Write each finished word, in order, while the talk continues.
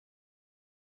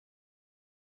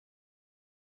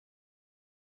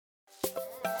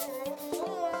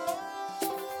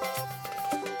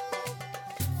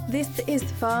This is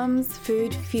Farms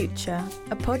Food Future,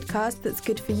 a podcast that's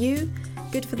good for you,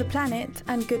 good for the planet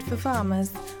and good for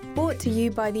farmers, brought to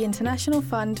you by the International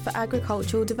Fund for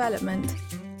Agricultural Development.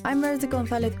 I'm Rosa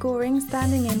Gonzalez-Goring,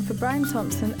 standing in for Brian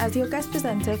Thompson as your guest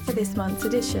presenter for this month's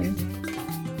edition.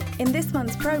 In this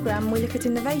month's programme, we look at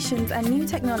innovations and new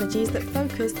technologies that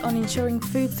focus on ensuring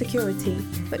food security.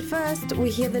 But first, we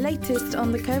hear the latest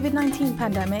on the COVID-19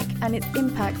 pandemic and its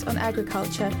impact on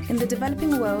agriculture in the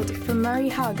developing world from Murray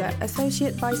Hager,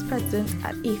 Associate Vice President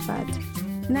at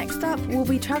IFAD. Next up, we'll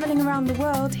be travelling around the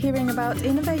world hearing about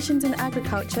innovations in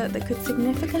agriculture that could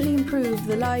significantly improve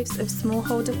the lives of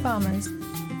smallholder farmers.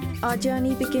 Our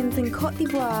journey begins in Côte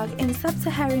d'Ivoire in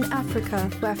sub-Saharan Africa,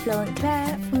 where Florent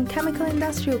Claire from chemical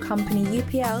industrial company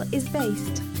UPL is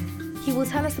based. He will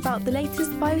tell us about the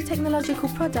latest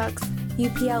biotechnological products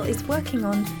UPL is working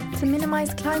on to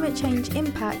minimise climate change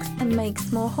impacts and make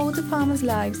smallholder farmers'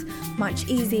 lives much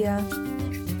easier.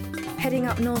 Heading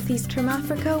up northeast from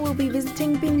Africa, we'll be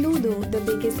visiting Pinduoduo, the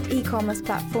biggest e-commerce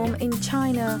platform in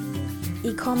China.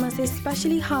 E-commerce is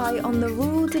especially high on the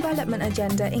rural development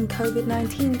agenda in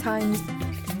COVID-19 times.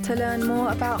 To learn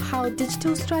more about how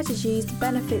digital strategies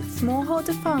benefit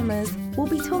smallholder farmers, we'll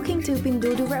be talking to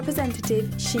Pinduoduo representative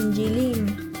Xinji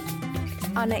Lim.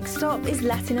 Our next stop is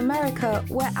Latin America,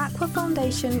 where Aqua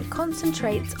Foundation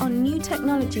concentrates on new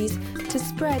technologies to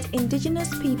spread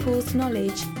indigenous people's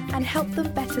knowledge and help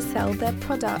them better sell their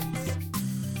products.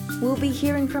 We'll be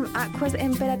hearing from Aqua's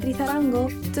Emperatriz Arango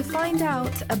to find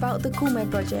out about the Gourmet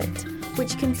project,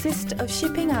 which consists of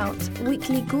shipping out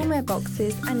weekly gourmet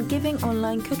boxes and giving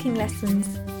online cooking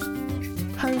lessons.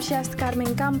 Home chefs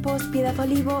Carmen Campos, Piedad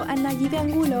Olivo and Nayive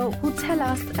Angulo will tell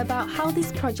us about how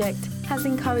this project has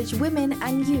encouraged women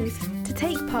and youth to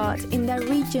take part in their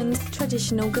region's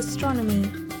traditional gastronomy.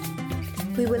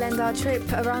 We will end our trip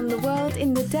around the world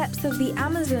in the depths of the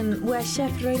Amazon, where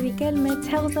Chef Roy Riquelme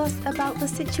tells us about the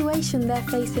situation they're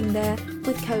facing there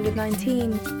with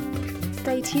COVID-19.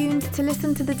 Stay tuned to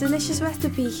listen to the delicious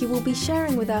recipe he will be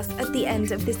sharing with us at the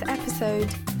end of this episode.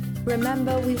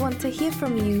 Remember, we want to hear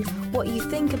from you, what you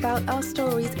think about our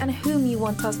stories and whom you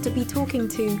want us to be talking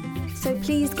to. So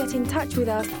please get in touch with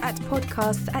us at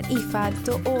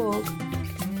podcasts@ifad.org.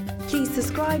 Please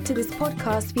subscribe to this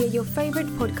podcast via your favourite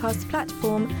podcast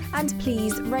platform and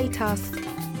please rate us.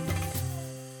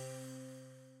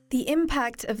 The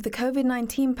impact of the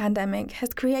COVID-19 pandemic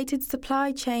has created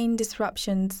supply chain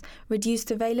disruptions,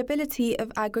 reduced availability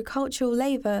of agricultural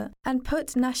labour, and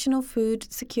put national food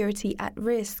security at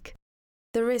risk.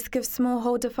 The risk of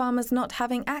smallholder farmers not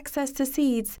having access to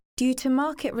seeds due to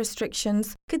market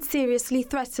restrictions could seriously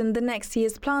threaten the next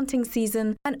year's planting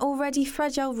season and already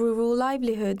fragile rural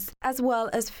livelihoods, as well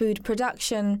as food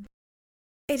production.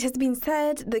 It has been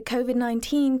said that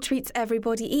COVID-19 treats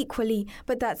everybody equally,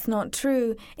 but that's not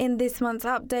true. In this month's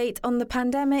update on the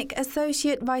pandemic,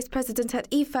 Associate Vice President at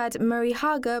IFAD, Murray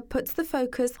Hager, puts the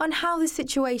focus on how the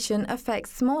situation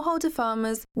affects smallholder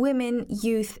farmers, women,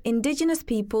 youth, indigenous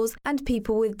peoples, and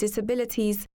people with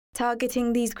disabilities.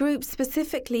 Targeting these groups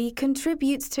specifically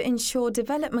contributes to ensure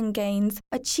development gains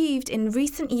achieved in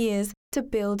recent years to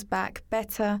build back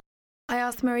better. I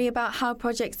asked Marie about how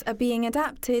projects are being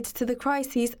adapted to the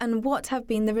crises and what have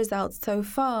been the results so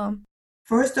far.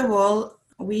 First of all,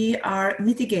 we are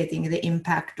mitigating the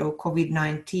impact of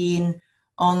COVID-19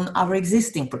 on our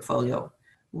existing portfolio.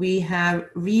 We have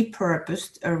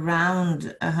repurposed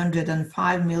around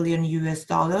 $105 million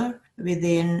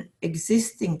within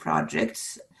existing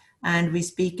projects, and we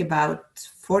speak about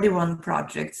 41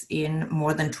 projects in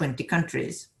more than 20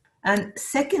 countries. And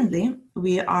secondly,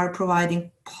 we are providing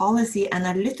policy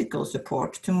analytical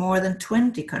support to more than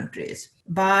 20 countries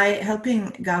by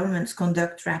helping governments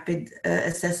conduct rapid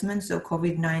assessments of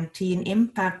COVID-19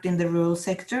 impact in the rural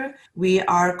sector. We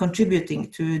are contributing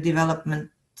to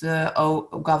development of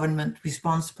government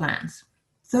response plans.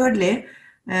 Thirdly,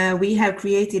 we have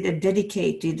created a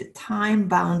dedicated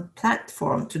time-bound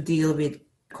platform to deal with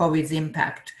COVID's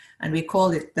impact, and we call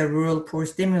it the Rural Poor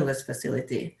Stimulus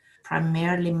Facility,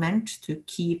 primarily meant to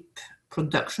keep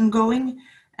production going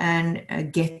and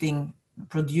getting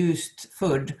produced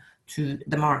food to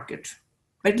the market.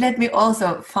 But let me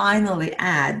also finally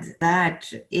add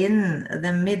that in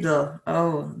the middle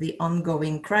of the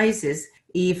ongoing crisis,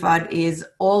 IFAD is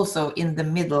also in the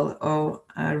middle of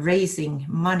raising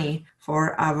money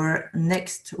for our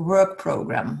next work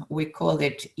program. We call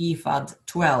it IFAD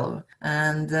 12.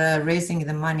 And raising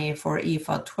the money for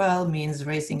IFAD 12 means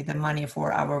raising the money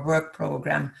for our work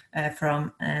program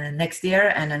from next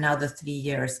year and another 3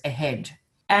 years ahead.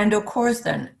 And of course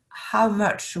then, how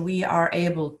much we are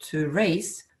able to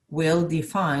raise will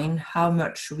define how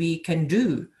much we can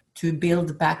do to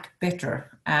build back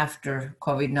better after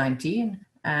COVID-19,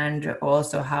 and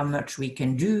also how much we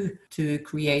can do to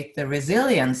create the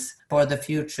resilience for the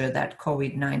future that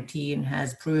COVID-19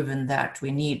 has proven that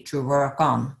we need to work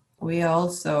on. We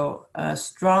also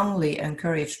strongly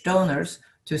encourage donors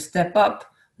to step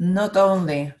up, not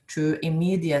only through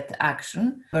immediate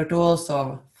action, but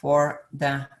also for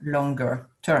the longer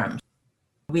term.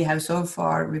 We have so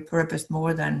far repurposed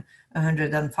more than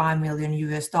 105 million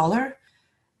US dollar.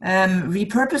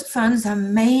 Repurposed funds have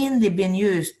mainly been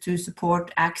used to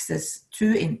support access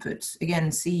to inputs,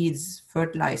 again, seeds,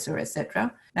 fertilizer,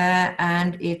 etc.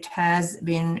 And it has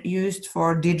been used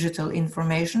for digital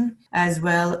information as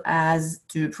well as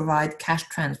to provide cash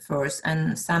transfers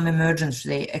and some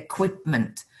emergency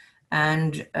equipment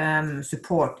and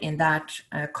support in that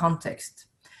context.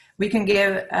 We can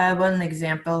give one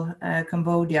example,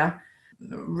 Cambodia.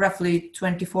 Roughly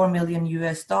 24 million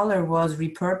US dollar was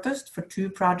repurposed for 2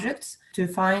 projects to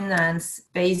finance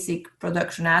basic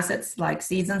production assets like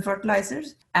seeds and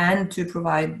fertilizers and to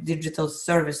provide digital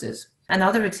services.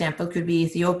 Another example could be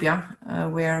Ethiopia,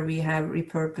 where we have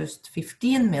repurposed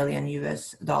 15 million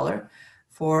US dollar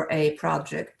for a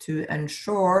project to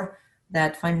ensure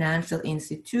that financial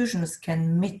institutions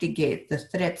can mitigate the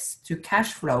threats to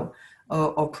cash flow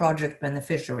of project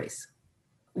beneficiaries.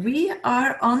 We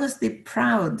are honestly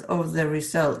proud of the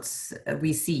results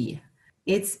we see.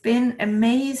 It's been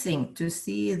amazing to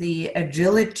see the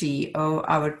agility of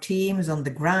our teams on the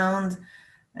ground,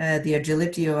 the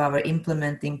agility of our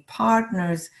implementing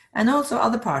partners, and also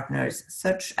other partners,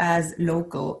 such as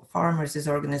local farmers'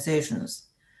 organizations.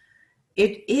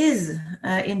 It is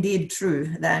indeed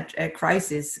true that a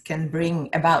crisis can bring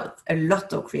about a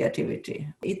lot of creativity.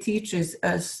 It teaches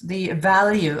us the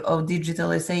value of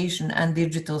digitalization and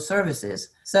digital services.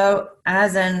 So,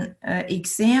 as an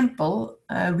example,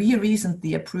 we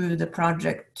recently approved a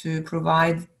project to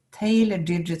provide tailored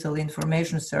digital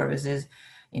information services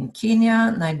in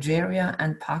Kenya, Nigeria,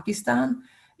 and Pakistan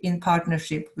in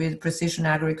partnership with Precision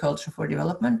Agriculture for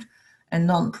Development, a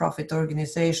non-profit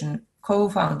organization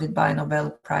co-founded by Nobel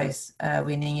Prize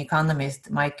winning economist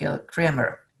Michael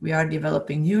Kremer. We are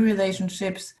developing new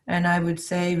relationships, and I would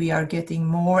say we are getting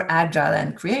more agile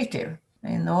and creative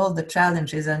in all the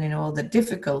challenges and in all the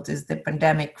difficulties the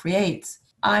pandemic creates.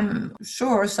 I'm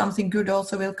sure something good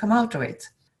also will come out of it,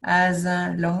 as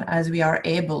long as we are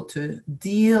able to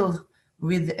deal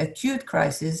with the acute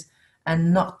crisis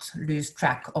and not lose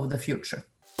track of the future.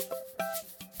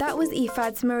 That was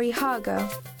IFAD's Marie Hager.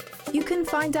 You can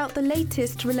find out the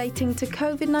latest relating to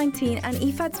COVID-19 and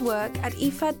IFAD's work at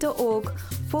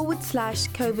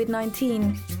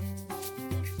ifad.org/COVID-19.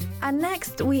 And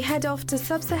next, we head off to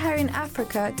Sub-Saharan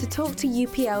Africa to talk to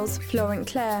UPL's Florent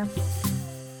Claire.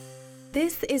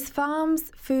 This is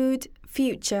Farms, Food,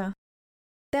 Future.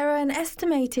 There are an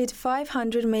estimated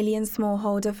 500 million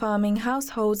smallholder farming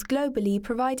households globally,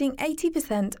 providing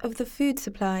 80% of the food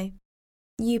supply.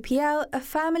 UPL, a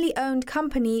family-owned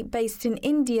company based in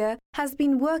India, has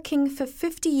been working for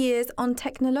 50 years on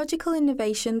technological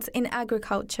innovations in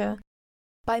agriculture.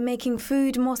 By making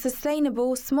food more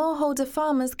sustainable, smallholder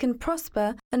farmers can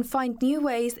prosper and find new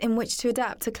ways in which to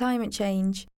adapt to climate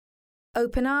change.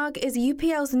 OpenAg is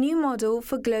UPL's new model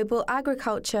for global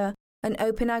agriculture, an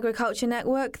open agriculture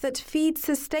network that feeds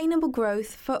sustainable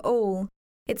growth for all.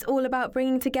 It's all about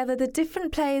bringing together the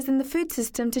different players in the food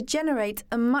system to generate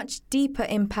a much deeper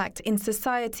impact in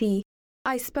society.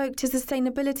 I spoke to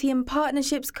Sustainability and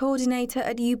Partnerships Coordinator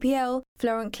at UPL,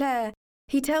 Florent Claire.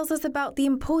 He tells us about the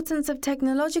importance of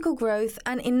technological growth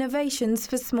and innovations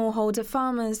for smallholder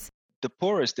farmers. The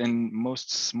poorest and most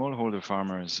smallholder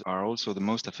farmers are also the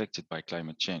most affected by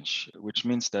climate change, which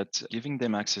means that giving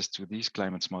them access to these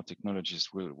climate-smart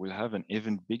technologies will have an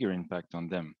even bigger impact on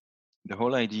them. The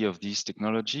whole idea of this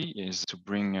technology is to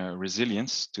bring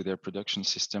resilience to their production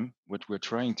system. What we're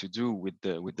trying to do with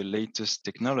the latest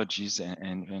technologies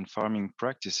and farming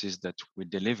practices that we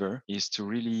deliver is to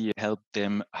really help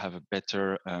them have a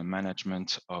better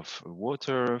management of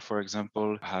water, for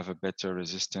example, have a better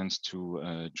resistance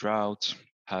to drought,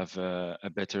 have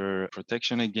a better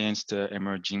protection against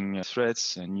emerging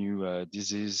threats, new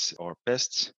disease or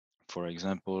pests. For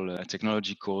example, a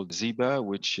technology called Ziba,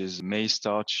 which is maize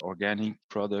starch organic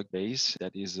product base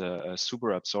that is a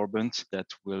super absorbent that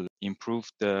will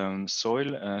improve the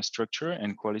soil structure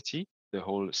and quality. the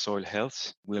whole soil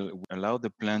health, will allow the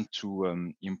plant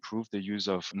to improve the use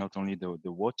of not only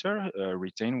the water,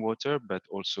 retain water, but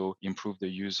also improve the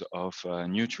use of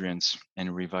nutrients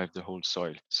and revive the whole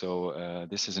soil. So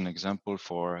this is an example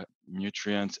for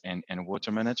nutrient and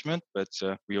water management, but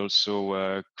we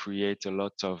also create a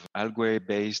lot of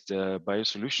algae-based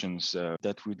biosolutions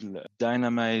that will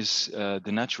dynamize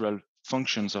the natural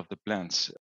functions of the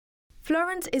plants.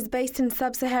 Florent is based in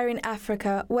sub-Saharan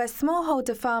Africa, where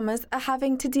smallholder farmers are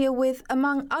having to deal with,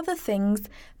 among other things,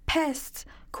 pests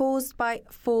caused by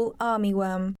fall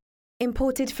armyworm.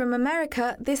 Imported from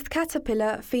America, this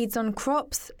caterpillar feeds on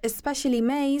crops, especially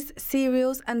maize,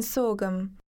 cereals and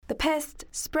sorghum. The pest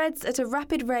spreads at a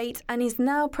rapid rate and is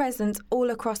now present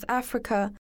all across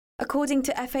Africa. According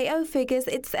to FAO figures,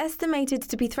 it's estimated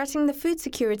to be threatening the food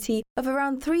security of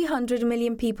around 300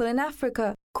 million people in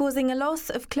Africa, causing a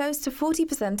loss of close to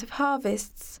 40% of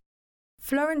harvests.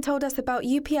 Florent told us about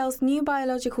UPL's new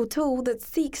biological tool that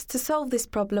seeks to solve this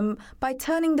problem by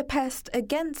turning the pest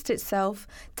against itself,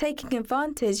 taking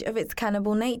advantage of its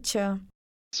cannibal nature.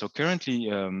 So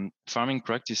currently, farming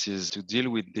practices to deal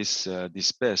with this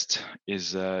pest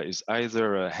is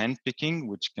either hand picking,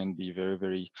 which can be very,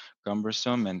 very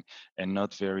cumbersome and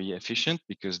not very efficient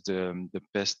because the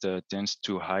pest tends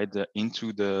to hide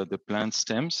into the plant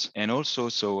stems, and also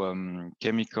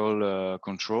chemical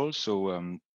control.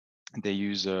 So they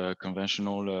use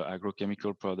conventional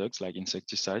agrochemical products like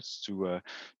insecticides to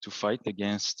fight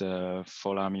against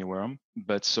fall armyworm.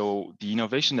 But so the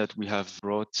innovation that we have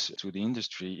brought to the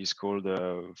industry is called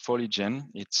Foligen.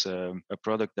 It's a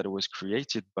product that was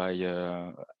created by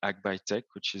AgBiTech,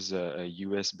 which is a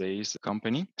US-based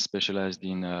company specialized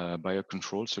in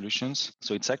biocontrol solutions.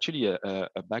 So it's actually a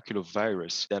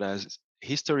baculovirus that has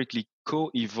historically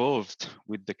co-evolved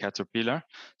with the caterpillar.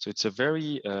 So it's a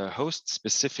very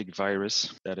host-specific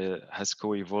virus that has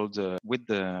co-evolved with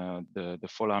the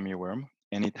fall armyworm.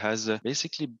 And it has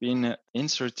basically been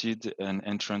inserted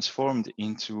and transformed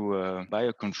into a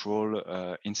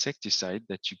biocontrol insecticide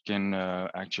that you can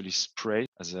actually spray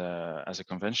as a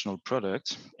conventional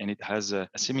product. And it has a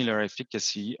similar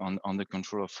efficacy on the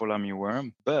control of fall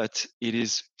armyworm, but it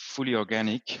is fully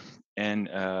organic and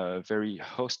very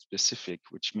host specific,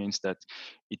 which means that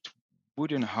it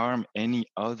wouldn't harm any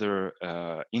other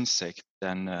insect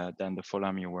than the fall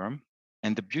armyworm.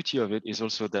 And the beauty of it is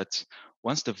also that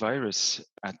once the virus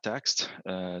attacks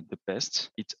the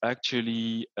pest, it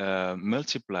actually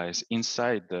multiplies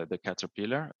inside the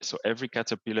caterpillar. So every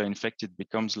caterpillar infected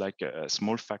becomes like a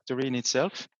small factory in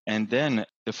itself. And then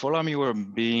the fall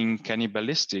armyworm, being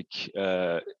cannibalistic,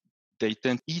 they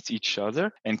tend to eat each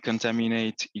other and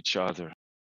contaminate each other.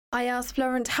 I asked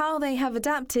Florent how they have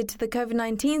adapted to the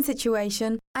COVID-19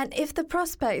 situation and if the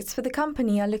prospects for the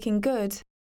company are looking good.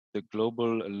 The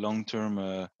global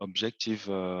long-term objective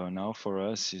now for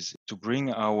us is to bring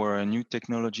our new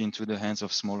technology into the hands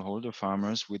of smallholder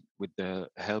farmers with the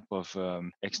help of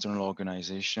external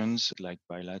organizations like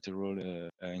bilateral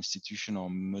institutions or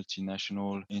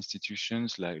multinational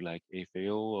institutions like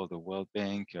FAO or the World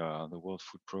Bank, the World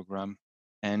Food Programme.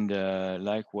 And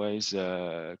likewise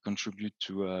contribute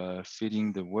to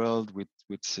feeding the world with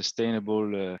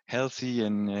sustainable, healthy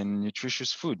and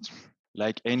nutritious food.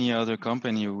 Like any other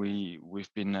company,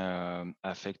 we've been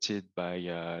affected by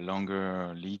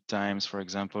longer lead times, for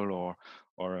example,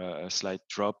 or a slight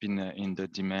drop in the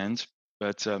demand.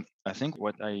 But I think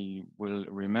what I will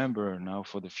remember now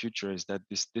for the future is that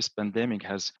this pandemic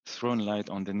has thrown light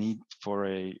on the need for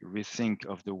a rethink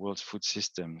of the world's food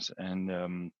systems.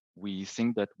 And we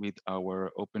think that with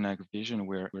our Open Ag vision,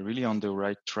 we're really on the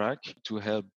right track to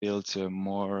help build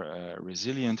more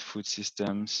resilient food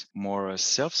systems, more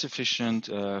self-sufficient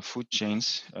food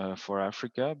chains for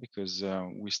Africa, because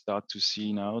we start to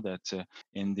see now that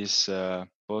in this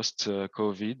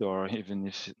post-COVID, or even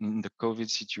if in the COVID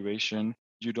situation,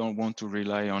 you don't want to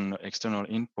rely on external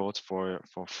imports for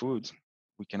food.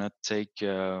 We cannot take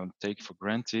for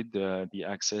granted the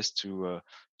access to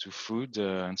food,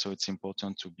 and so it's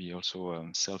important to be also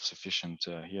self-sufficient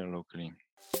here locally.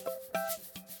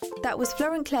 That was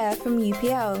Florent Claire from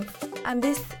UPL, and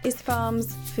this is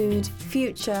Farms Food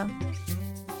Future.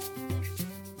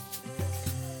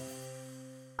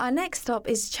 Our next stop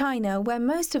is China, where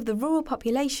most of the rural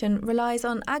population relies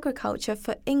on agriculture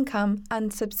for income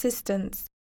and subsistence.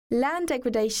 Land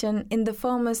degradation in the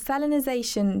form of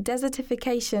salinization,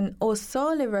 desertification or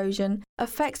soil erosion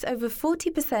affects over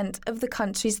 40% of the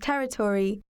country's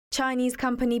territory. Chinese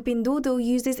company Pinduoduo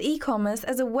uses e-commerce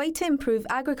as a way to improve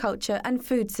agriculture and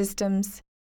food systems.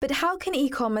 But how can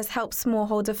e-commerce help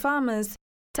smallholder farmers?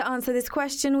 To answer this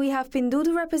question, we have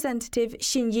Pinduoduo representative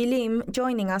Xinyi Lim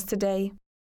joining us today.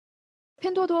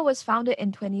 Pinduoduo was founded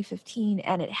in 2015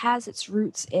 and it has its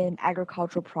roots in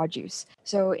agricultural produce.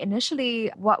 So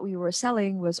initially, what we were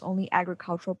selling was only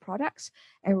agricultural products,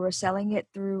 and we were selling it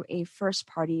through a first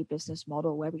party business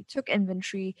model where we took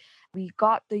inventory, we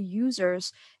got the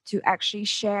users to actually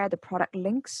share the product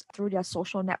links through their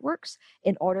social networks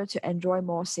in order to enjoy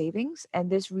more savings.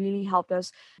 And this really helped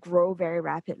us grow very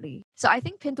rapidly. So I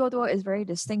think Pinduoduo is very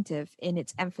distinctive in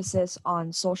its emphasis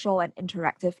on social and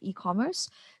interactive e-commerce.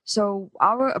 So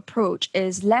our approach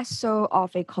is less so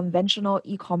of a conventional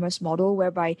e-commerce model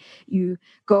whereby you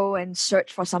go and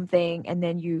search for something and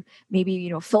then you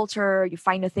maybe, filter, you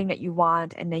find the thing that you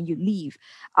want and then you leave.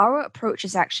 Our approach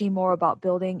is actually more about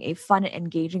building a fun and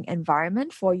engaging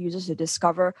environment for users to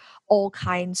discover all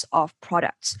kinds of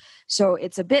products. So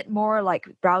it's a bit more like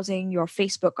browsing your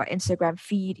Facebook or Instagram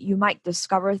feed. You might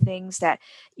discover things that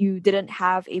you didn't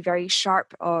have a very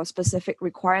sharp or specific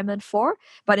requirement for,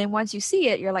 but then once you see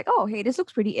it, you're like, oh, hey, this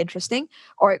looks pretty interesting.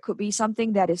 Or it could be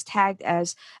something that is tagged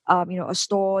as, a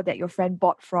store that your friend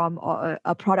bought from or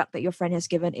a product that your friend has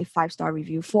given a 5-star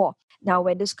review for. Now,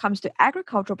 when this comes to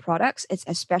agricultural products, it's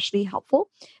especially helpful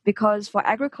because for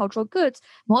agricultural goods,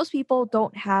 most people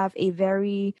don't have a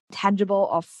very tangible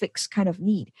or fixed kind of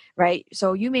need, right?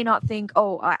 So you may not think,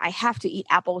 oh, I have to eat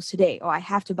apples today or I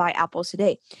have to buy apples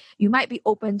today. You might be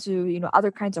open to,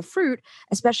 other kinds of fruit,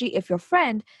 especially if your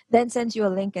friend then sends you a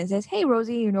link and says, hey,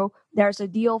 Rosie, there's a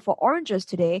deal for oranges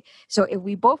today. So if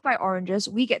we both buy oranges,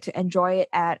 we get to enjoy it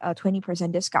at a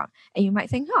 20% discount. And you might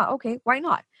think, okay, why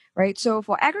not? Right. So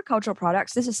for agricultural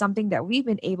products, this is something that we've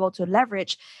been able to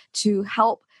leverage to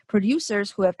help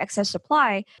producers who have excess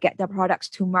supply get their products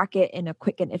to market in a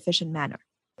quick and efficient manner.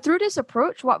 Through this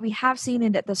approach, what we have seen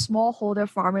is that the smallholder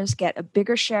farmers get a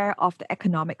bigger share of the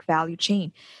economic value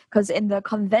chain. Because in the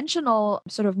conventional,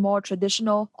 sort of more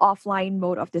traditional offline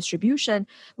mode of distribution,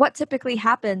 what typically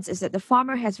happens is that the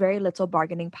farmer has very little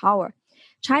bargaining power.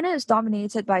 China is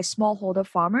dominated by smallholder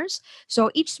farmers, so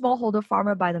each smallholder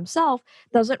farmer by themselves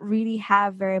doesn't really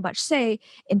have very much say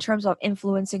in terms of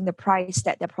influencing the price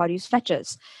that their produce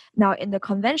fetches. Now, in the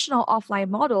conventional offline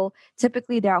model,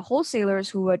 typically there are wholesalers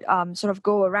who would sort of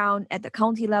go around at the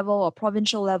county level or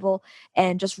provincial level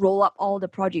and just roll up all the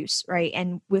produce, right?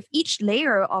 And with each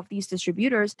layer of these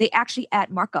distributors, they actually add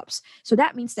markups. So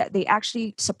that means that they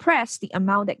actually suppress the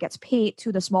amount that gets paid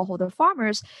to the smallholder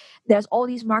farmers. There's all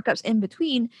these markups in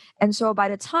between. And so by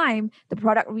the time the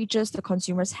product reaches the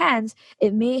consumer's hands,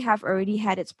 it may have already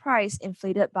had its price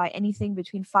inflated by anything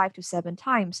between 5 to 7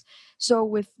 times. So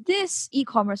with this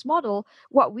e-commerce model,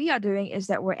 what we are doing is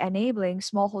that we're enabling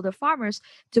smallholder farmers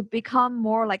to become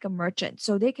more like a merchant.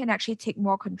 So they can actually take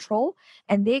more control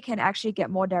and they can actually get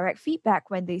more direct feedback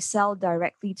when they sell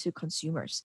directly to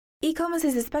consumers. E-commerce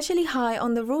is especially high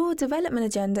on the rural development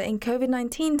agenda in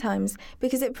COVID-19 times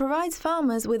because it provides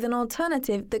farmers with an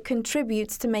alternative that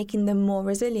contributes to making them more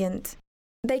resilient.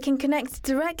 They can connect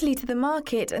directly to the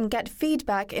market and get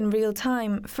feedback in real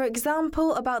time, for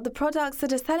example, about the products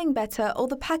that are selling better or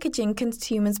the packaging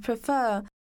consumers prefer.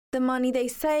 The money they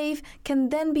save can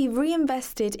then be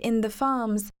reinvested in the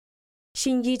farms.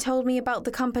 Xinyi told me about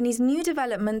the company's new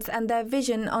developments and their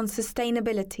vision on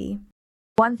sustainability.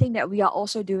 One thing that we are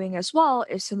also doing as well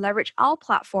is to leverage our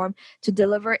platform to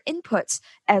deliver inputs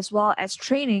as well as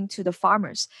training to the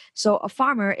farmers. So a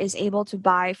farmer is able to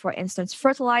buy, for instance,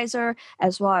 fertilizer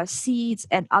as well as seeds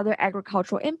and other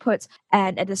agricultural inputs.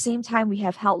 And at the same time, we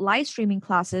have held live streaming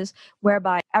classes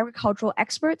whereby agricultural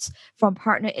experts from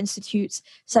partner institutes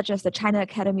such as the China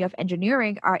Academy of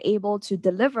Engineering are able to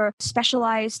deliver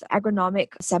specialized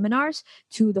agronomic seminars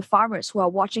to the farmers who are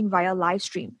watching via live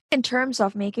stream. In terms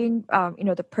of making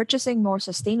the purchasing more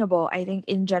sustainable, I think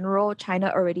in general, China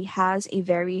already has a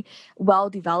very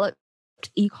well-developed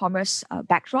e-commerce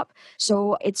backdrop.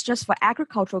 So it's just for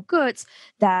agricultural goods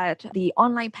that the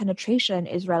online penetration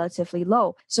is relatively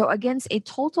low. So against a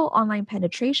total online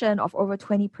penetration of over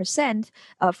 20%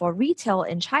 for retail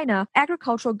in China,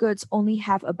 agricultural goods only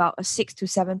have about a 6 to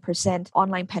 7%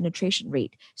 online penetration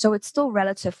rate. So it's still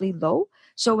relatively low.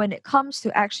 So when it comes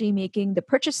to actually making the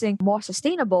purchasing more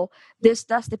sustainable, this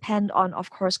does depend on, of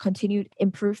course, continued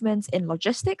improvements in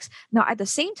logistics. Now, at the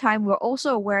same time, we're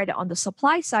also aware that on the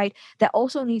supply side, there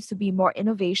also needs to be more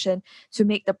innovation to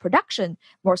make the production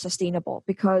more sustainable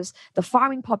because the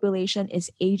farming population is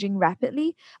aging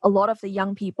rapidly. A lot of the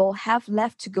young people have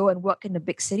left to go and work in the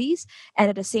big cities. And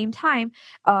at the same time,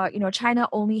 China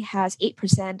only has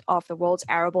 8% of the world's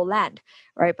arable land,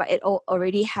 right? But it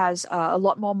already has a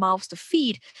lot more mouths to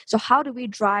feed. So how do we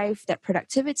drive that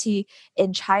productivity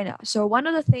in China? So one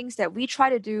of the things that we try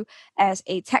to do as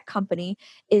a tech company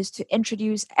is to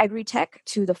introduce agri-tech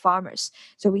to the farmers.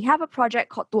 So we have a project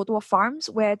called Duoduo Farms,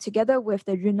 where together with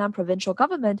the Yunnan provincial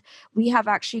government, we have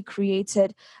actually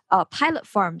created pilot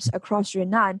farms across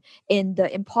Yunnan in the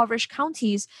impoverished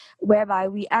counties, whereby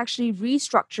we actually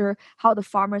restructure how the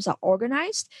farmers are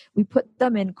organized. We put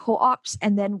them in co-ops,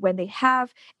 and then when they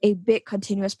have a big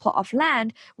continuous plot of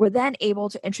land, we're then able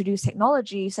to introduce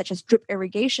technology such as drip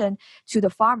irrigation to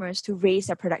the farmers to raise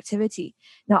their productivity.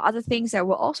 Now, other things that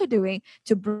we're also doing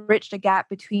to bridge the gap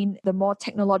between the more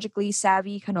technologically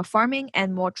savvy kind of farming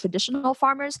and more traditional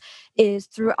farmers is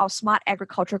through our smart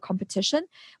agriculture competition,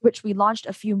 which we launched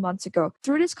a few months ago.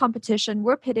 Through this competition,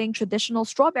 we're pitting traditional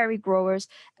strawberry growers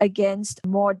against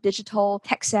more digital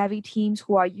tech savvy teams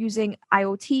who are using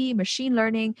IoT, machine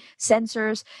learning,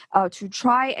 sensors to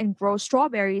try and grow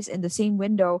strawberries in the same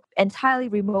window entirely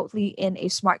remotely in a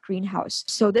smart greenhouse.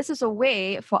 So this is a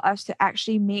way for us to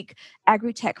actually make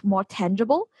agri-tech more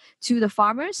tangible to the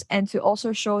farmers and to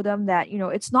also show them that,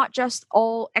 it's not just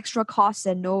all extra costs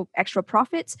and no extra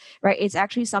profits, right? It's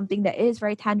actually something that is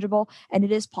very tangible and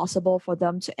it is possible for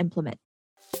them to implement.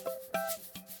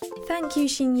 Thank you,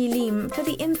 Xinyi Lim, for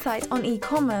the insight on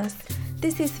e-commerce.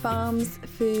 This is Farms,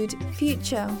 Food,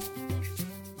 Future.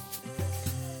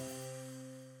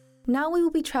 Now we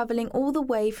will be travelling all the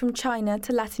way from China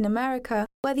to Latin America,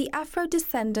 where the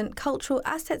Afro-descendant Cultural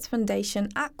Assets Foundation,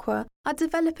 ACWA, are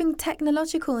developing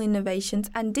technological innovations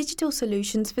and digital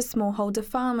solutions for smallholder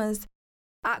farmers.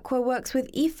 ACWA works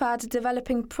with IFAD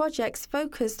developing projects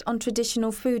focused on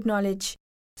traditional food knowledge.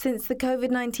 Since the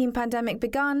COVID-19 pandemic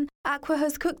began, ACWA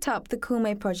has cooked up the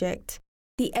Kume project.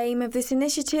 The aim of this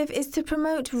initiative is to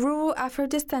promote rural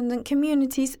Afro-descendant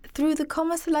communities through the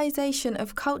commercialization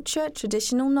of culture,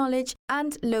 traditional knowledge,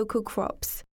 and local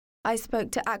crops. I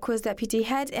spoke to ACWA's deputy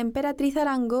head, Emperatriz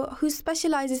Arango, who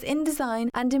specializes in design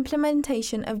and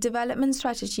implementation of development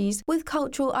strategies with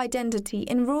cultural identity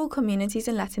in rural communities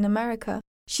in Latin America.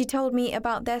 She told me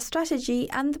about their strategy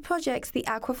and the projects the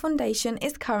ACWA Foundation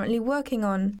is currently working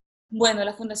on.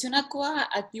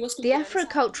 The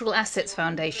Afro-Cultural Assets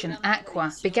Foundation,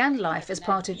 ACWA, began life as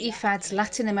part of IFAD's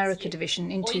Latin America division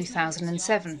in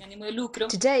 2007.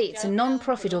 Today, it's a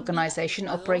non-profit organization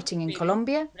operating in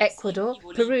Colombia, Ecuador,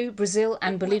 Peru, Brazil,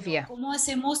 and Bolivia.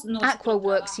 ACWA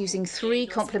works using three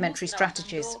complementary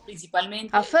strategies.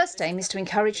 Our first aim is to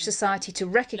encourage society to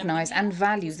recognize and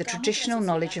value the traditional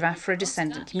knowledge of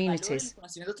Afro-descendant communities.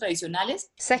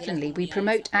 Secondly, we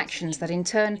promote actions that in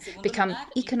turn become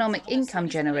economic income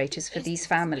generators for these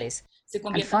families.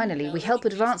 And finally, we help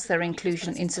advance their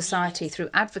inclusion in society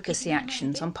through advocacy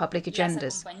actions on public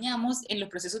agendas.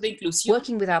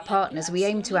 Working with our partners, we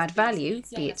aim to add value,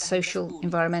 be it social,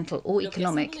 environmental or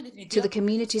economic, to the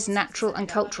community's natural and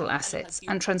cultural assets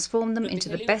and transform them into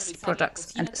the best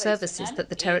products and services that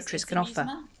the territories can offer.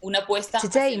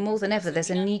 Today, more than ever, there's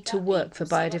a need to work for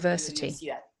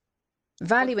biodiversity.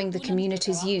 Valuing the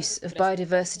community's use of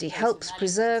biodiversity helps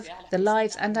preserve the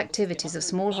lives and activities of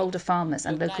smallholder farmers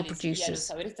and local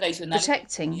producers.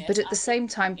 Protecting, but at the same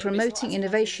time promoting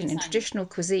innovation in traditional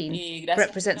cuisine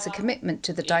represents a commitment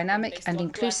to the dynamic and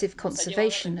inclusive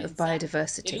conservation of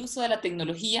biodiversity.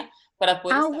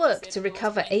 Our work to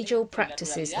recover age-old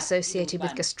practices associated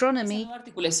with gastronomy,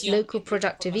 local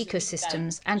productive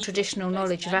ecosystems and traditional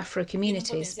knowledge of Afro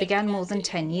communities began more than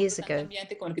 10 years ago.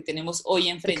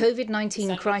 The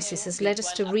COVID-19 crisis has led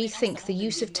us to rethink the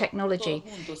use of technology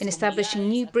in establishing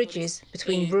new bridges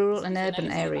between rural and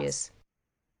urban areas.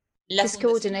 This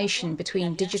coordination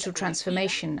between digital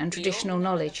transformation and traditional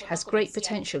knowledge has great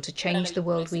potential to change the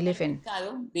world we live in.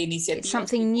 It's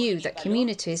something new that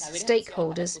communities,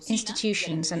 stakeholders,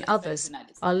 institutions and others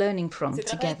are learning from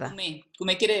together.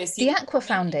 The ACWA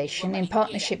Foundation, in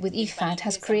partnership with IFAD,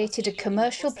 has created a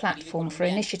commercial platform for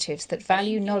initiatives that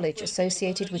value knowledge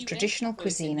associated with traditional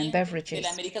cuisine and beverages.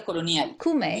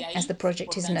 Kume, as the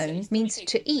project is known, means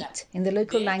to eat in the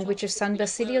local language of San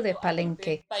Basilio de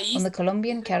Palenque on the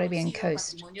Colombian Caribbean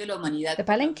coast. The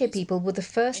Palenque people were the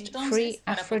first free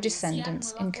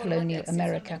Afro-descendants in colonial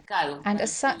America, and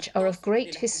as such are of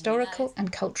great historical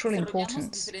and cultural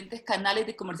importance.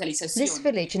 This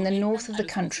village in the north of the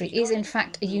country is in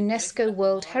fact a UNESCO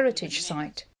World Heritage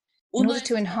Site. In order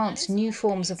to enhance new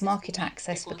forms of market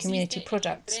access for community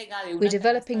products, we're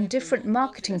developing different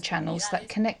marketing channels that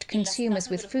connect consumers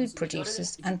with food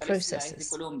producers and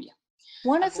processors.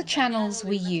 One of the channels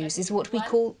we use is what we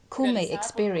call Kume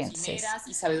experiences.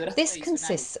 This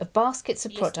consists of baskets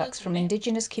of products from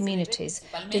indigenous communities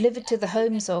delivered to the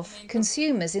homes of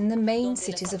consumers in the main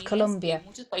cities of Colombia,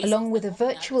 along with a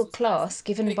virtual class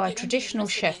given by traditional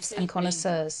chefs and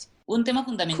connoisseurs.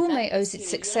 Kume owes its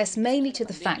success mainly to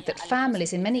the fact that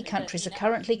families in many countries are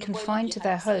currently confined to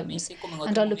their homes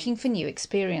and are looking for new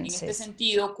experiences.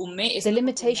 The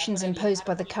limitations imposed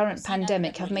by the current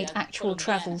pandemic have made actual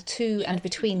travel to and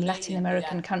between Latin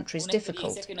American countries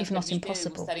difficult, if not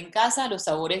impossible.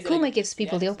 Kume gives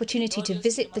people the opportunity to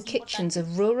visit the kitchens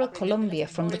of rural Colombia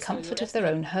from the comfort of their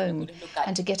own home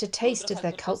and to get a taste of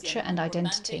their culture and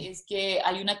identity.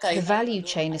 The value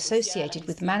chain associated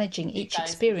with managing each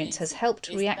experience has helped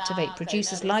reactivate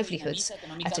producers' livelihoods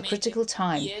at a critical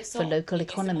time for local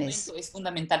economies.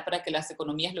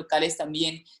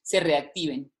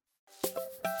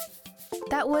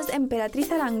 That was Emperatriz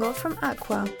Arango from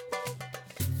Aqua.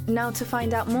 Now, to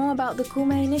find out more about the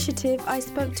Kume initiative, I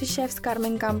spoke to chefs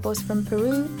Carmen Campos from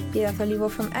Peru, Piedad Olivo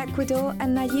from Ecuador,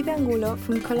 and Nayib Angulo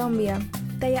from Colombia.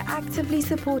 They are actively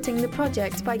supporting the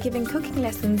project by giving cooking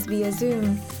lessons via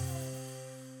Zoom.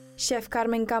 Chef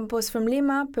Carmen Campos from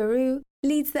Lima, Peru,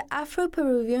 leads the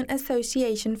Afro-Peruvian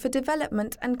Association for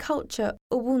Development and Culture,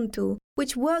 Ubuntu,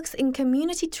 which works in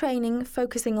community training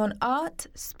focusing on art,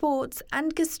 sports,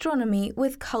 and gastronomy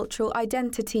with cultural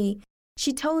identity.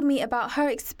 She told me about her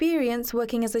experience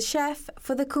working as a chef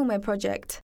for the Kume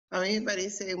project. I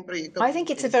think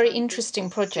it's a very interesting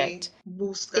project.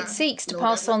 It seeks to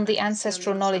pass on the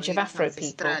ancestral knowledge of Afro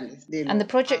people, and the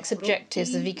project's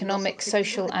objectives of economic,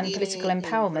 social and political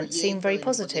empowerment seem very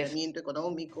positive.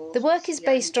 The work is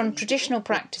based on traditional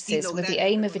practices with the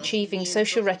aim of achieving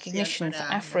social recognition for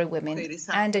Afro women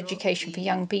and education for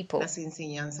young people.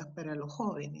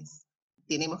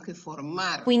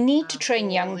 We need to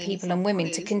train young people and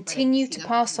women to continue to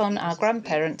pass on our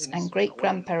grandparents' and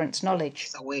great-grandparents' knowledge.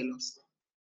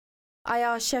 I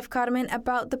asked Chef Carmen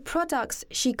about the products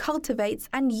she cultivates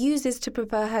and uses to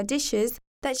prepare her dishes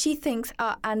that she thinks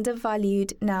are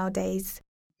undervalued nowadays.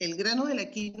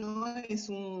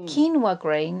 Quinoa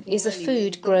grain is a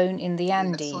food grown in the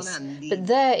Andes, but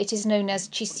there it is known as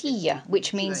chisilla,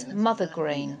 which means mother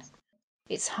grain.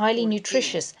 It's highly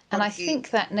nutritious, and I think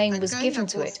that name was given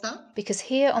to it because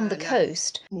here on the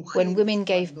coast, when women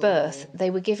gave birth, they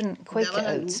were given Quaker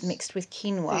oats mixed with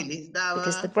quinoa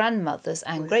because the grandmothers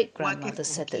and great-grandmothers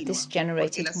said that this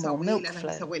generated more milk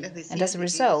flow, and as a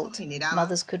result,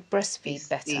 mothers could breastfeed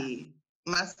better.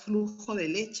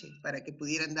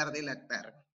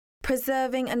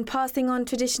 Preserving and passing on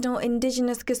traditional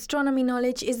indigenous gastronomy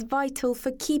knowledge is vital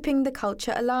for keeping the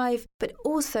culture alive, but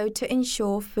also to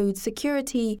ensure food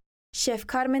security. Chef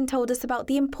Carmen told us about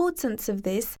the importance of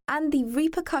this and the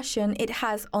repercussion it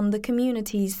has on the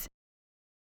communities.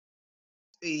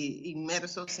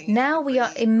 Now we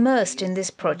are immersed in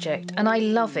this project, and I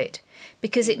love it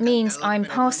because it means I'm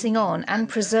passing on and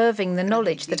preserving the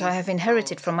knowledge that I have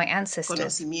inherited from my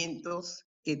ancestors.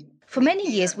 For many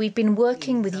years, we've been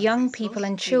working with young people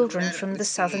and children from the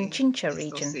southern Chincha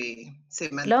region.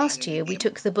 Last year, we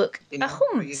took the book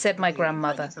Ahum, said my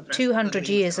grandmother, 200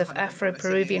 years of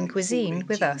Afro-Peruvian cuisine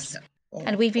with us.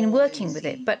 And we've been working with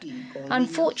it, but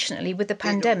unfortunately with the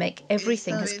pandemic,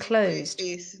 everything has closed.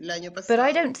 But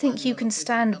I don't think you can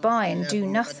stand by and do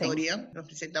nothing.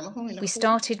 We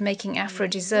started making Afro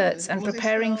desserts and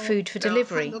preparing food for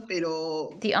delivery.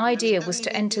 The idea was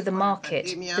to enter the market,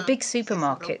 the big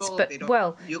supermarkets, but,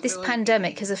 well, this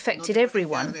pandemic has affected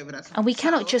everyone, and we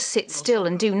cannot just sit still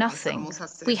and do nothing.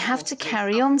 We have to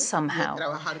carry on somehow,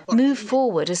 move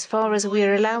forward as far as we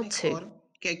are allowed to.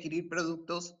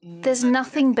 There's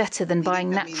nothing better than buying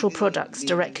natural products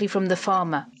directly from the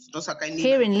farmer.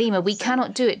 Here in Lima, we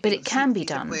cannot do it, but it can be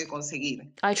done.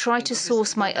 I try to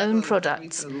source my own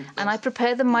products, and I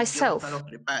prepare them myself.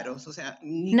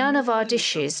 None of our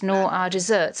dishes nor our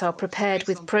desserts are prepared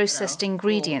with processed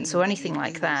ingredients or anything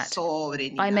like that.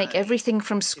 I make everything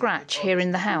from scratch here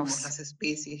in the house.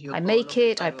 I make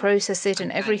it, I process it,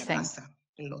 and everything.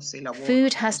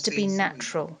 Food has to be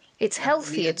natural. It's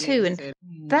healthier too, and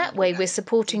that way we're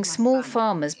supporting small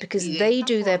farmers because they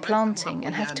do their planting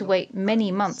and have to wait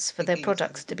many months for their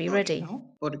products to be ready.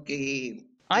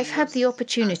 I've had the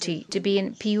opportunity to be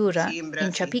in Piura,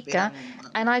 in Chapica,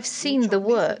 and I've seen the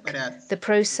work, the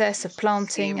process of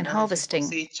planting and harvesting.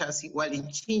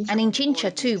 And in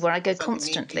Chincha too, where I go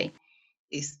constantly.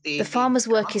 The farmer's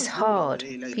work is hard.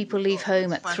 People leave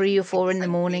home at 3 or 4 in the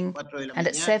morning, and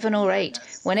at 7 or 8,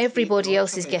 when everybody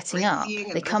else is getting up,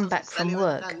 they come back from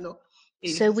work.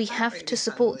 So we have to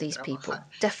support these people,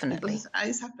 definitely.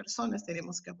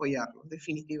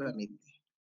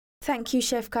 Thank you,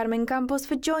 Chef Carmen Campos,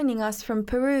 for joining us from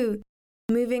Peru.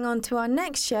 Moving on to our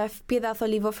next chef, Piedad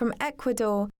Olivo from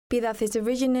Ecuador. Piedad is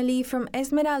originally from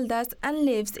Esmeraldas and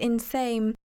lives in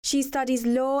Same. She studies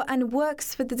law and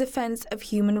works for the defense of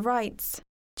human rights.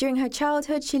 During her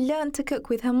childhood, she learned to cook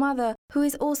with her mother, who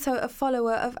is also a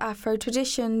follower of Afro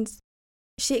traditions.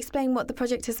 She explained what the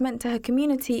project has meant to her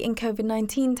community in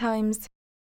COVID-19 times.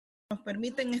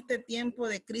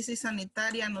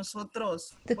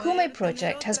 The Kume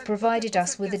project has provided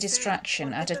us with a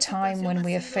distraction at a time when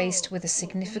we are faced with a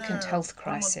significant health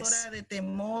crisis.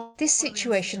 This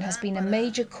situation has been a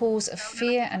major cause of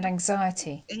fear and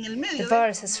anxiety. The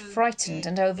virus has frightened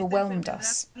and overwhelmed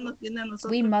us.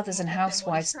 We mothers and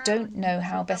housewives don't know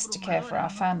how best to care for our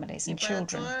families and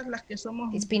children.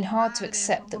 It's been hard to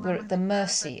accept that we're at the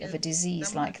mercy of a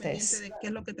disease like this.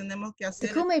 The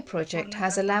Kume project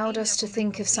has allowed us to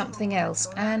think of something else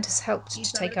and has helped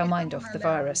to take our mind off the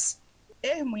virus.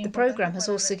 The programme has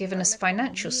also given us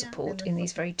financial support in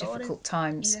these very difficult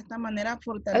times.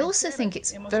 I also think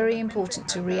it's very important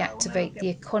to reactivate the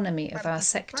economy of our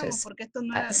sectors,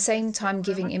 at the same time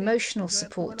giving emotional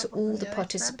support to all the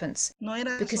participants,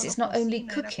 because it's not only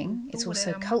cooking, it's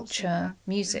also culture,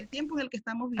 music.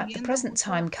 At the present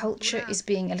time, culture is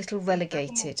being a little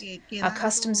relegated. Our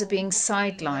customs are being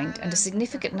sidelined, and a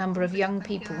significant number of young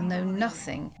people know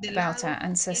nothing about our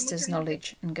ancestors'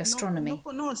 knowledge and gastronomy.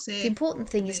 The important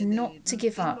thing is not to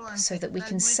give up so that we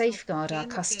can safeguard our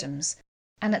customs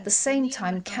and at the same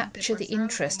time capture the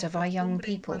interest of our young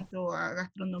people.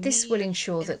 This will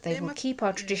ensure that they will keep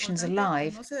our traditions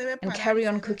alive and carry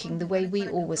on cooking the way we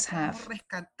always have.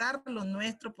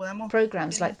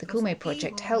 Programs like the Kume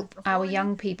Project help our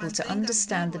young people to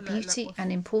understand the beauty and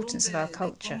importance of our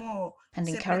culture and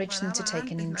encourage them to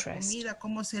take an interest.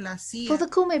 For the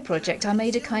Kume Project, I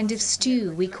made a kind of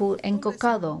stew we call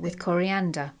encocado with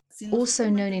coriander, also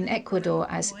known in Ecuador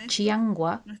as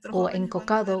chiangua or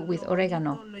encocado with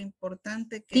oregano.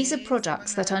 These are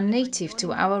products that are native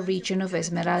to our region of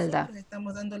Esmeralda.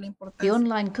 The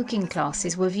online cooking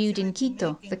classes were viewed in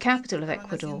Quito, the capital of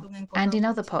Ecuador, and in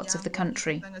other parts of the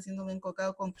country.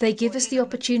 They give us the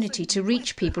opportunity to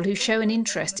reach people who show an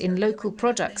interest in local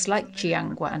products like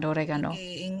chiangua and oregano.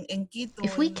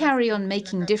 If we carry on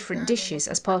making different dishes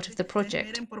as part of the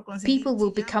project, people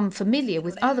will become familiar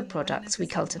with other products we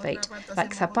cultivate,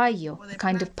 like zapallo, a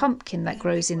kind of pumpkin that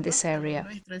grows in this area.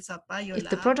 If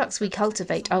the products we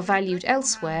cultivate are valued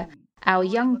elsewhere, our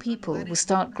young people will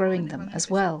start growing them as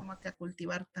well.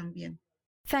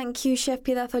 Thank you, Chef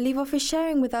Piedad Olivo, for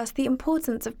sharing with us the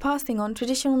importance of passing on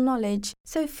traditional knowledge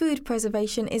so food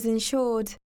preservation is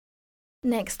ensured.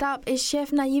 Next up is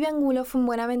Chef Nayibe Angulo from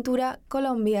Buenaventura,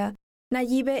 Colombia.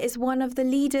 Nayibe is one of the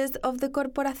leaders of the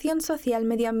Corporación Social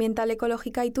Medioambiental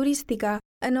Ecológica y Turística,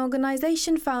 an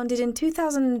organization founded in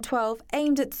 2012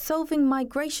 aimed at solving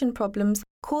migration problems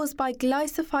caused by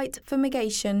glyphosate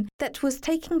fumigation that was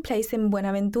taking place in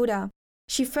Buenaventura.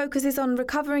 She focuses on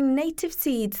recovering native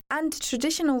seeds and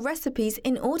traditional recipes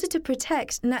in order to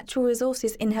protect natural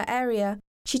resources in her area.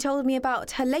 She told me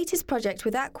about her latest project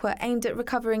with Aqua aimed at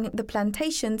recovering the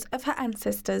plantations of her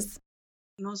ancestors.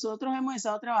 Nosotros hemos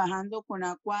estado trabajando con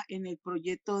Aqua en el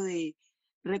proyecto de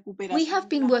We have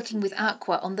been working with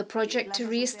Aqua on the project to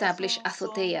re-establish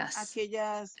azoteas.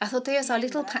 Azoteas are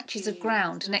little patches of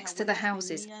ground next to the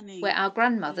houses where our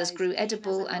grandmothers grew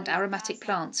edible and aromatic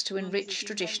plants to enrich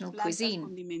traditional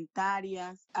cuisine.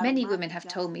 Many women have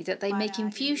told me that they make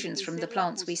infusions from the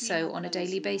plants we sow on a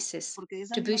daily basis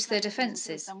to boost their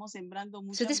defences.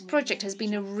 So this project has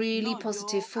been a really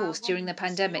positive force during the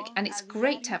pandemic, and it's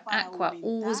great to have Aqua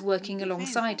always working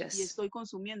alongside us.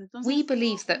 We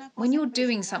believe that when you're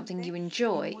doing something you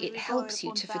enjoy, it helps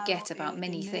you to forget about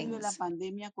many things.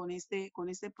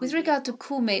 With regard to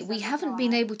Kume, we haven't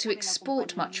been able to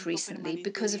export much recently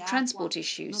because of transport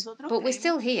issues, but we're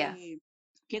still here.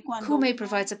 Kume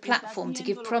provides a platform to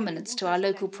give prominence to our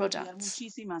local products.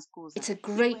 It's a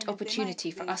great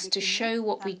opportunity for us to show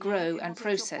what we grow and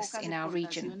process in our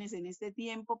region.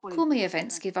 Kume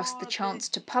events give us the chance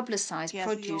to publicise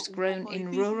produce grown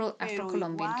in rural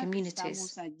Afro-Colombian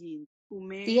communities.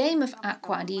 The aim of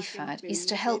Aqua and IFAD is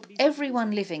to help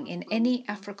everyone living in any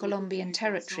Afro-Colombian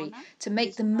territory to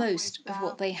make the most of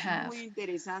what they have,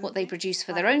 what they produce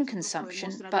for their own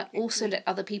consumption, but also let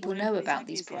other people know about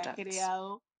these products.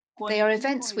 They are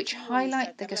events which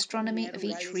highlight the gastronomy of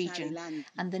each region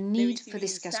and the need for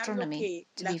this gastronomy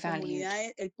to be valued.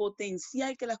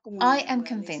 I am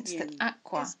convinced that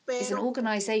Aqua is an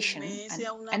organisation and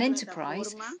an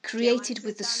enterprise created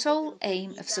with the sole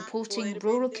aim of supporting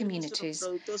rural communities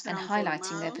and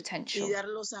highlighting their potential.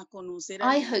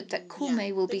 I hope that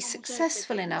Kume will be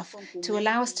successful enough to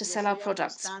allow us to sell our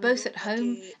products both at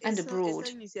home and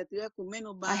abroad.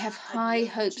 I have high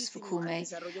hopes for Kume,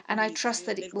 and I trust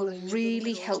that it will will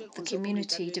really help the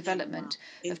community development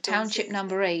of Township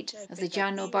Number 8 of the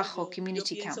Llano Bajo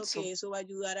Community Council.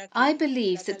 I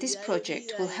believe that this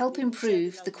project will help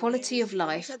improve the quality of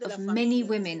life of many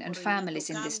women and families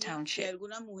in this township,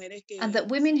 and that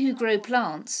women who grow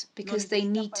plants because they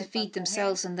need to feed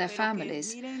themselves and their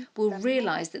families will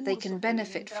realize that they can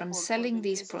benefit from selling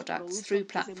these products through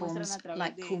platforms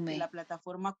like Kume.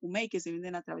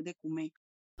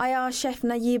 I asked Chef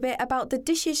Nayibe about the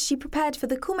dishes she prepared for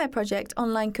the Kume Project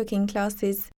online cooking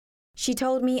classes. She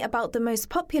told me about the most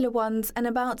popular ones and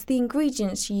about the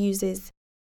ingredients she uses.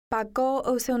 Bago,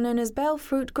 also known as bell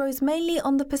fruit, grows mainly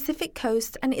on the Pacific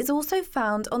coast and is also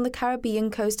found on the Caribbean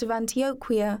coast of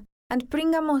Antioquia. And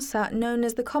pringamosa, known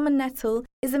as the common nettle,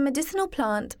 is a medicinal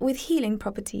plant with healing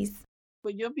properties.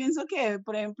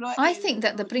 I think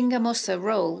that the pringamosa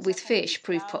roll with fish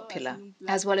proved popular,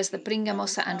 as well as the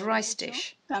pringamosa and rice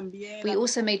dish. We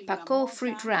also made paco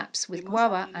fruit wraps with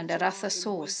guava and arraza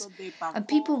sauce, and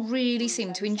people really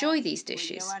seem to enjoy these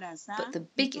dishes. But the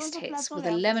biggest hits were the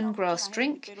lemongrass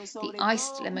drink, the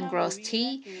iced lemongrass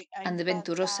tea, and the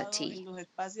venturosa tea.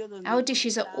 Our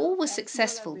dishes are always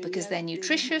successful because they're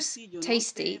nutritious,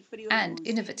 tasty, and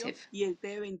innovative.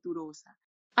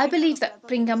 I believe that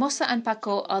pringamosa and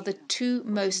paco are the two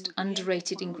most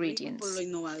underrated ingredients.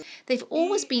 They've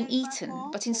always been eaten,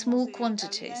 but in small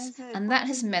quantities, and that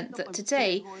has meant that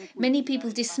today many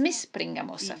people dismiss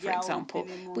pringamosa, for example,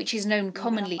 which is known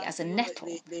commonly as a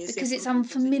nettle, because it's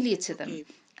unfamiliar to them,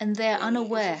 and they're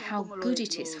unaware how good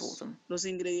it is for them.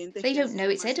 They don't know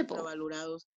it's edible.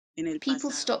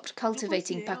 People stopped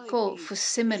cultivating paco for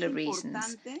similar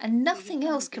reasons, and nothing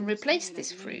else can replace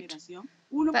this fruit.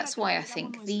 That's why I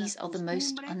think these are the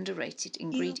most underrated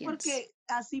ingredients.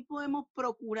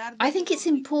 I think it's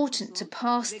important to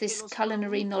pass this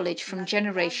culinary knowledge from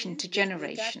generation to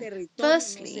generation.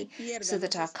 Firstly, so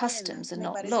that our customs are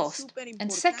not lost,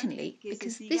 and secondly,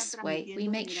 because this way we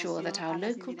make sure that our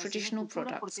local traditional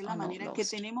products are not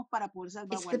lost.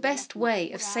 It's the best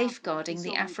way of safeguarding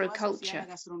the Afro culture,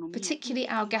 particularly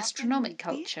our gastronomic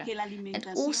culture, and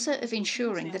also of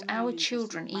ensuring that our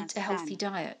children eat a healthy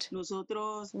diet.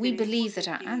 We believe that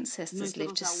our ancestors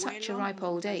lived to such a ripe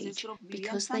old age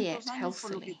because they ate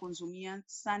healthily.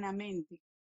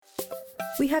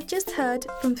 We have just heard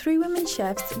from 3 women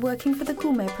chefs working for the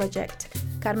Kume Project: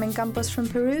 Carmen Campos from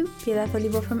Peru, Piedad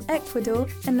Olivo from Ecuador,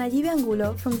 and Nayibe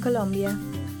Angulo from Colombia.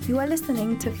 You are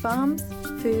listening to Farms,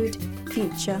 Food,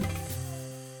 Future.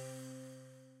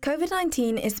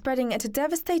 COVID-19 is spreading at a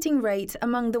devastating rate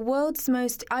among the world's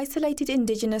most isolated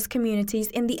indigenous communities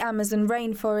in the Amazon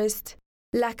rainforest.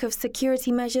 Lack of security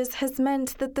measures has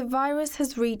meant that the virus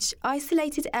has reached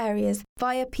isolated areas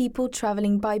via people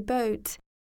travelling by boat.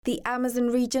 The Amazon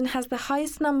region has the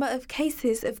highest number of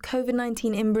cases of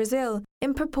COVID-19 in Brazil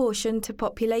in proportion to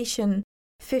population.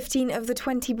 15 of the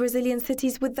 20 Brazilian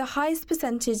cities with the highest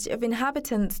percentage of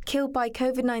inhabitants killed by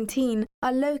COVID-19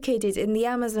 are located in the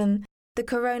Amazon. The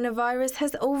coronavirus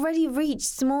has already reached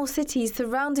small cities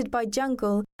surrounded by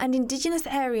jungle and indigenous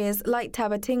areas like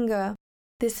Tabatinga.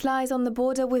 This lies on the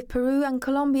border with Peru and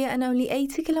Colombia and only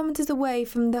 80 kilometers away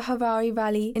from the Javari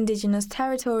Valley Indigenous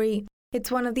Territory. It's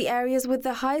one of the areas with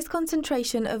the highest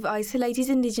concentration of isolated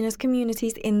indigenous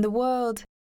communities in the world.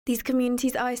 These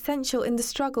communities are essential in the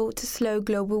struggle to slow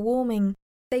global warming.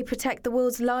 They protect the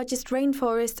world's largest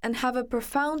rainforest and have a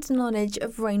profound knowledge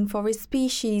of rainforest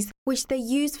species, which they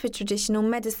use for traditional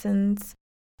medicines.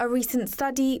 A recent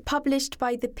study published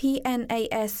by the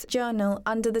PNAS journal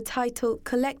under the title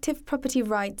Collective Property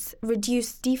Rights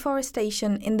Reduce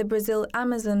Deforestation in the Brazil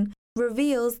Amazon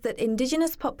reveals that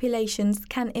indigenous populations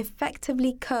can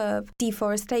effectively curb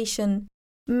deforestation.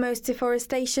 Most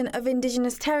deforestation of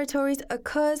indigenous territories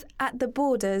occurs at the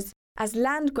borders as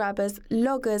land grabbers,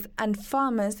 loggers, and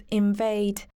farmers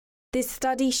invade. This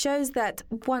study shows that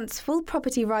once full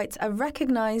property rights are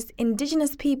recognized,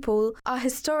 indigenous people are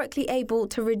historically able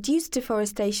to reduce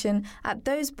deforestation at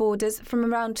those borders from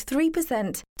around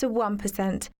 3% to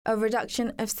 1%, a reduction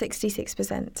of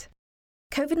 66%.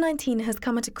 COVID-19 has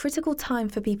come at a critical time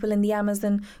for people in the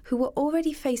Amazon who were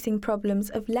already facing problems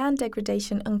of land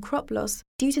degradation and crop loss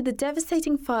due to the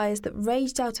devastating fires that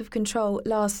raged out of control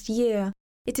last year.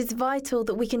 It is vital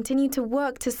that we continue to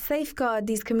work to safeguard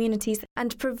these communities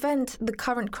and prevent the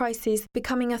current crisis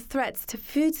becoming a threat to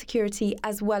food security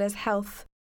as well as health.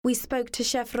 We spoke to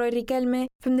Chef Roy Riquelme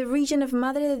from the region of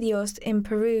Madre de Dios in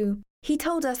Peru. He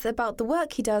told us about the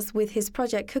work he does with his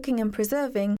project Cooking and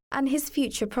Preserving and his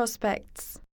future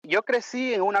prospects. Yo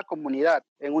crecí en una comunidad,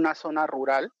 en una zona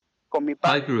rural,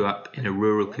 I grew up in a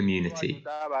rural community.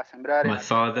 My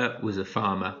father was a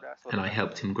farmer, and I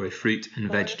helped him grow fruit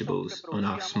and vegetables on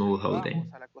our small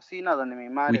holding.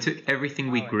 We took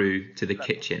everything we grew to the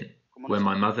kitchen, where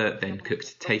my mother then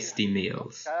cooked tasty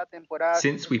meals.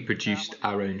 Since we produced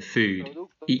our own food,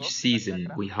 each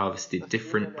season we harvested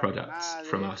different products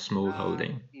from our small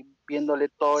holding.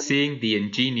 Seeing the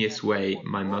ingenious way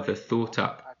my mother thought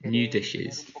up new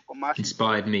dishes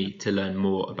inspired me to learn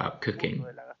more about cooking.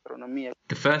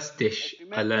 The first dish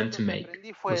I learned to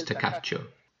make was tacacho,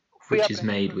 which is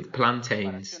made with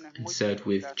plantains and served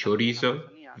with chorizo,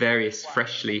 various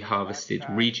freshly harvested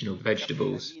regional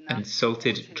vegetables, and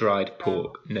salted dried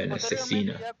pork known as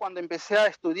cecina.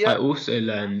 I also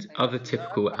learned other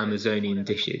typical Amazonian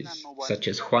dishes such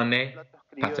as juane,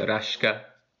 patarasca,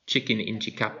 chicken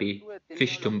inchicapi,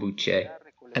 fish tumbuche,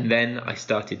 and then I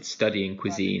started studying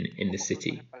cuisine in the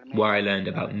city, where I learned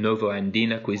about Novo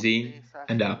Andina cuisine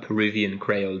and our Peruvian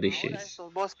Creole dishes.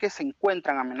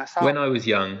 When I was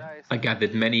young, I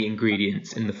gathered many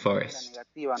ingredients in the forest,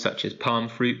 such as palm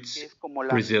fruits,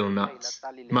 Brazil nuts,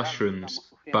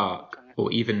 mushrooms, bark, or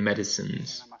even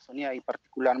medicines.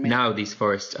 Now these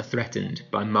forests are threatened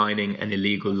by mining and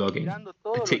illegal logging,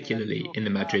 particularly in the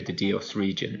Madre de Dios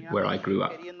region where I grew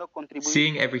up.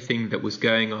 Seeing everything that was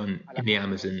going on in the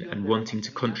Amazon and wanting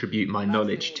to contribute my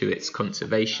knowledge to its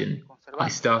conservation, I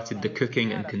started the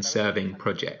Cooking and Conserving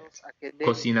project,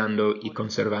 Cocinando y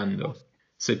Conservando,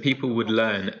 so people would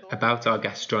learn about our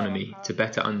gastronomy to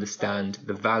better understand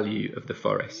the value of the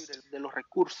forest.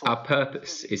 Our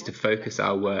purpose is to focus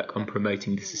our work on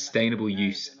promoting the sustainable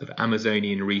use of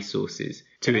Amazonian resources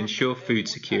to ensure food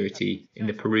security in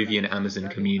the Peruvian Amazon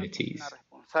communities.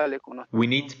 We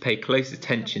need to pay close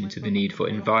attention to the need for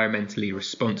environmentally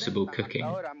responsible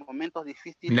cooking.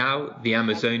 Now, the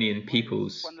Amazonian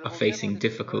peoples are facing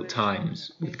difficult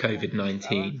times with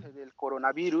COVID-19.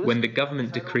 When the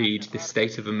government decreed the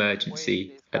state of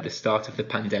emergency at the start of the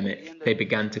pandemic, they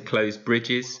began to close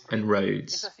bridges and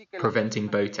roads, preventing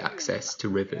boat access to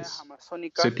rivers.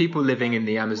 So people living in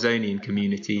the Amazonian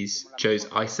communities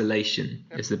chose isolation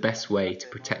as the best way to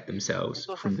protect themselves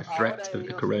from the threat of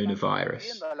the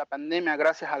coronavirus.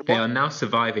 They are now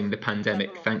surviving the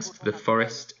pandemic thanks to the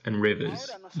forest and rivers,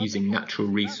 using natural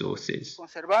resources.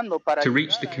 To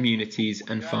reach the communities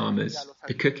and farmers,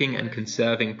 the Cooking and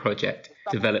Conserving project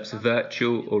develops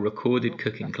virtual or recorded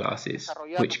cooking classes,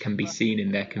 which can be seen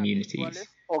in their communities.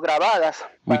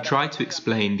 We try to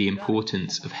explain the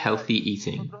importance of healthy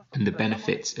eating and the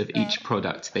benefits of each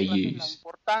product they use.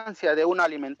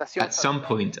 At some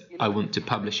point, I want to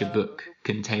publish a book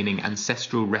containing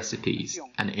ancestral recipes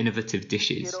and innovative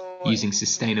dishes using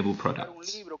sustainable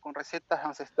products.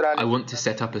 I want to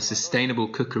set up a sustainable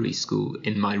cookery school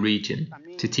in my region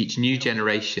to teach new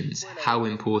generations how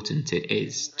important it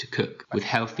is to cook with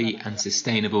healthy and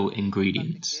sustainable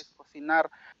ingredients.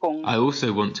 I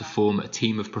also want to form a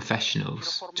team of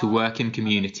professionals to work in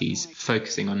communities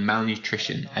focusing on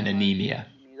malnutrition and anemia.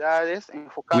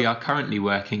 We are currently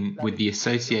working with the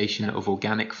Association of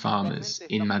Organic Farmers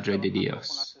in Madre de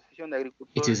Dios.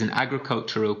 It is an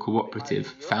agricultural cooperative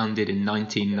founded in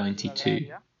 1992.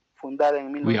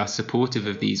 We are supportive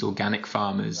of these organic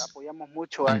farmers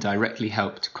and directly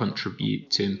help to contribute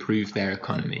to improve their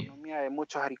economy.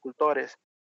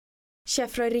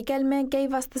 Chef Riquelme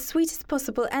gave us the sweetest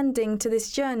possible ending to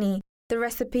this journey, the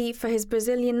recipe for his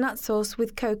Brazilian nut sauce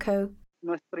with cocoa.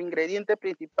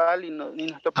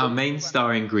 Our main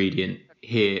star ingredient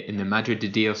here in the Madre de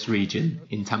Dios region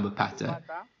in Tambopata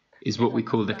is what we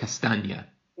call the castaña.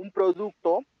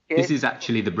 This is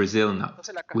actually the Brazil nut,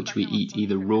 which we eat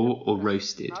either raw or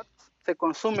roasted.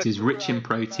 It is rich in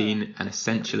protein and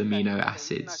essential amino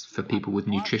acids for people with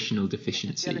nutritional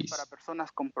deficiencies.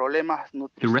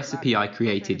 The recipe I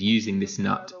created using this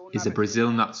nut is a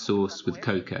Brazil nut sauce with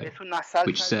cocoa,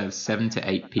 which serves 7 to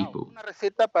 8 people.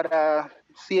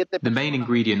 The main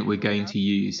ingredient we're going to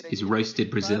use is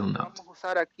roasted Brazil nut.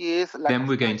 Then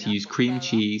we're going to use cream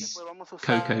cheese,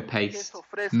 cocoa paste,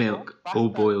 milk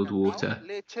or boiled water,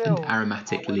 and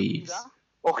aromatic leaves.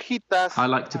 I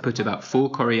like to put about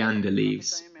 4 coriander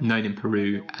leaves, known in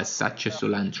Peru as sacha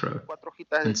cilantro,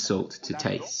 and salt to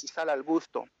taste.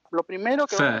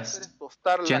 First,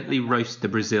 gently roast the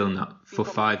Brazil nut for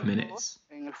 5 minutes.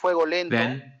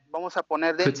 Then,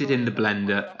 put it in the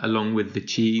blender along with the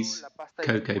cheese,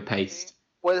 cocoa paste,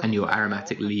 and your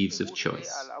aromatic leaves of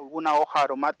choice.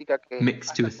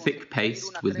 Mix to a thick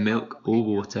paste with milk or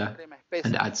water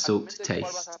and add salt to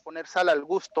taste.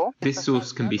 This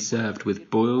sauce can be served with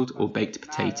boiled or baked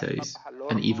potatoes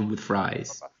and even with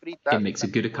fries. It makes a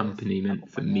good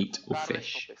accompaniment for meat or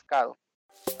fish.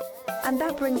 And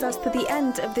that brings us to the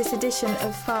end of this edition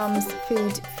of Farms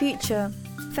Food Future.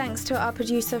 Thanks to our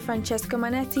producer Francesco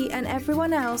Manetti and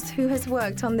everyone else who has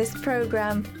worked on this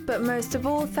programme. But most of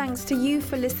all, thanks to you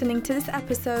for listening to this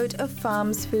episode of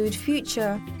Farms Food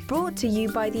Future, brought to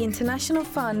you by the International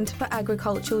Fund for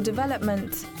Agricultural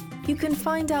Development. You can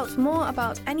find out more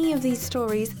about any of these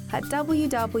stories at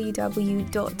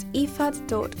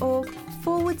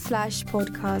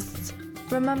www.ifad.org/podcasts.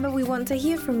 Remember, we want to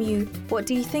hear from you. What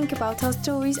do you think about our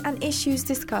stories and issues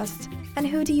discussed? And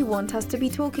who do you want us to be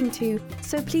talking to?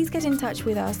 So please get in touch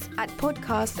with us at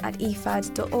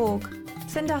podcast@ifad.org.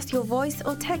 Send us your voice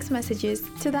or text messages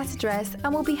to that address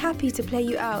and we'll be happy to play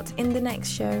you out in the next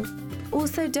show.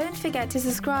 Also, don't forget to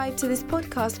subscribe to this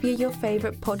podcast via your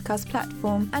favourite podcast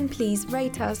platform and please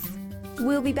rate us.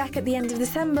 We'll be back at the end of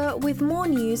December with more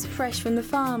news fresh from the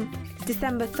farm.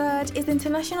 December 3rd is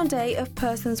International Day of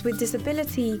Persons with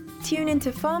Disability. Tune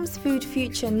into Farms Food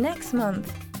Future next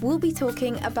month. We'll be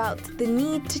talking about the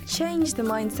need to change the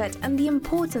mindset and the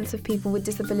importance of people with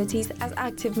disabilities as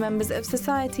active members of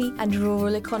society and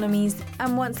rural economies.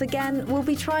 And once again, we'll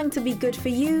be trying to be good for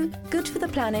you, good for the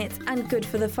planet, and good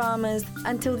for the farmers.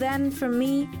 Until then, from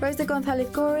me, Rosa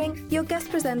Gonzalez-Goring, your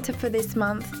guest presenter for this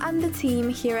month, and the team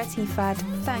here at IFAD,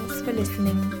 thanks for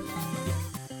listening.